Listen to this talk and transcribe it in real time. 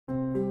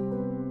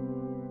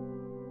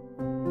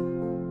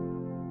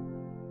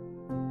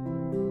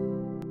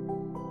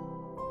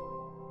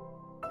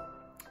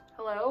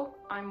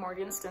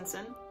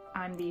Stinson.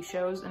 I'm the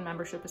Shows and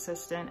Membership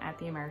Assistant at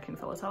the American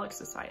Philatelic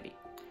Society.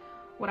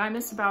 What I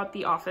miss about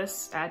the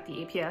office at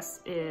the APS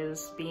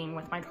is being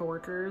with my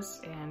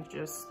coworkers and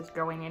just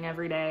going in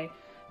every day,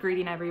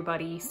 greeting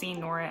everybody, seeing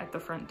Nora at the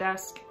front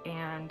desk,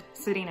 and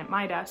sitting at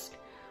my desk.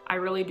 I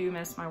really do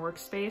miss my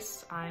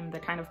workspace. I'm the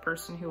kind of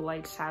person who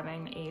likes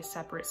having a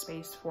separate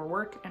space for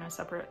work and a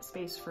separate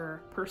space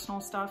for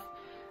personal stuff.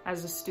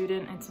 As a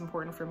student, it's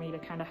important for me to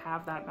kind of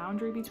have that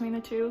boundary between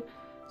the two.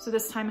 So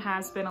this time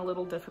has been a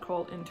little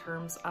difficult in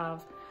terms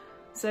of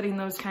setting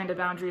those kind of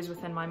boundaries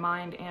within my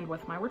mind and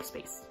with my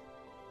workspace.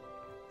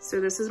 So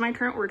this is my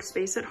current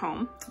workspace at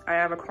home. I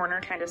have a corner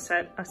kind of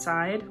set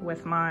aside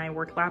with my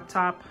work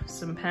laptop,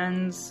 some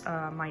pens,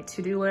 my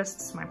to-do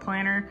lists, my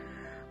planner,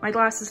 my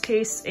glasses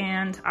case,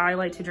 and I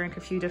like to drink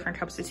a few different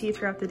cups of tea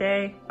throughout the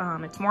day.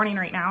 It's morning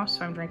right now,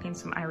 so I'm drinking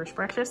some Irish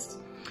breakfast.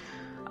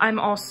 I'm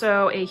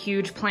also a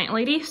huge plant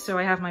lady, so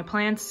I have my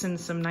plants and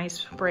some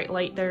nice bright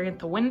light there at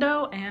the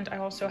window, and I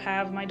also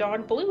have my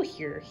dog Blue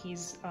here.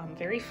 He's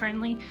very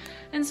friendly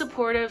and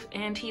supportive,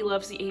 and he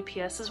loves the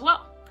APS as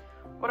well.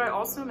 What I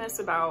also miss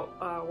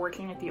about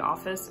working at the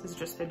office is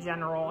just the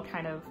general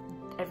kind of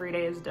every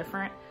day is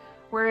different,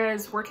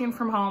 whereas working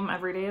from home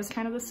every day is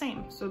kind of the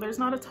same. So there's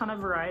not a ton of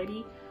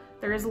variety.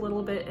 There is a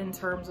little bit in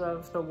terms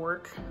of the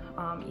work.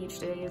 Each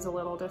day is a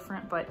little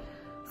different, but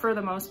for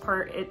the most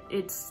part,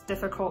 it's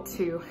difficult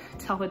to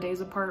tell the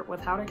days apart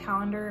without a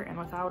calendar and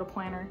without a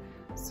planner.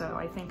 So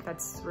I think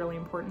that's really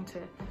important to,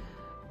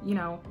 you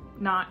know,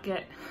 not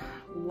get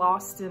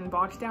lost and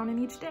bogged down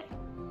in each day.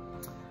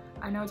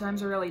 I know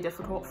times are really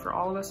difficult for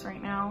all of us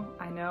right now.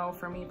 I know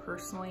for me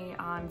personally,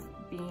 I'm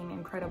being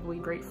incredibly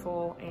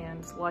grateful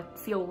and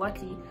feel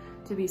lucky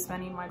to be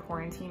spending my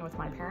quarantine with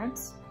my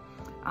parents.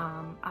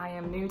 I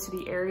am new to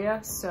the area,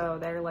 so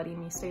they're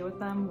letting me stay with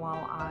them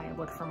while I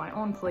look for my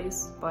own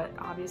place, but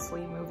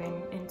obviously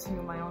moving into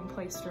my own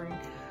place during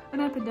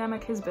an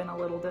epidemic has been a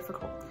little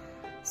difficult.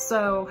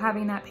 So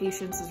having that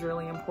patience is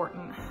really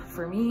important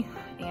for me,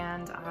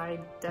 and I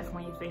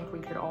definitely think we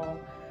could all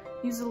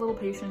use a little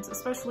patience,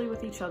 especially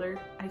with each other.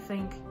 I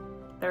think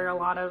there are a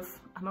lot of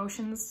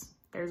emotions,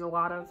 there's a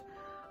lot of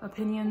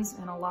opinions,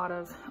 and a lot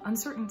of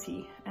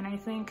uncertainty, and I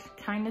think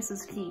kindness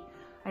is key.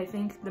 I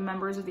think the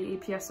members of the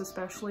APS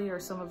especially are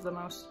some of the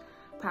most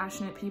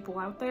passionate people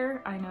out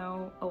there. I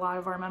know a lot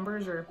of our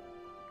members are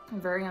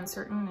very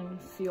uncertain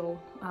and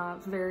feel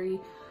very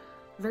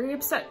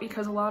upset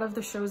because a lot of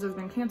the shows have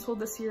been canceled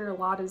this year. A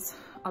lot is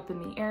up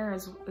in the air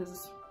as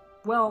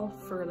well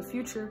for the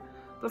future.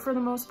 But for the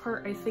most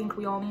part, I think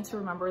we all need to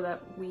remember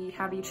that we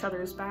have each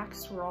other's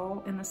backs. We're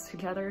all in this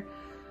together,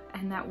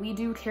 and that we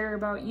do care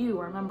about you,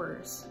 our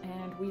members,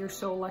 and we are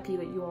so lucky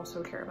that you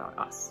also care about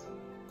us.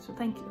 So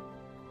thank you.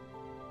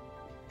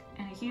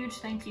 And a huge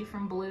thank you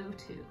from Blue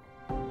too.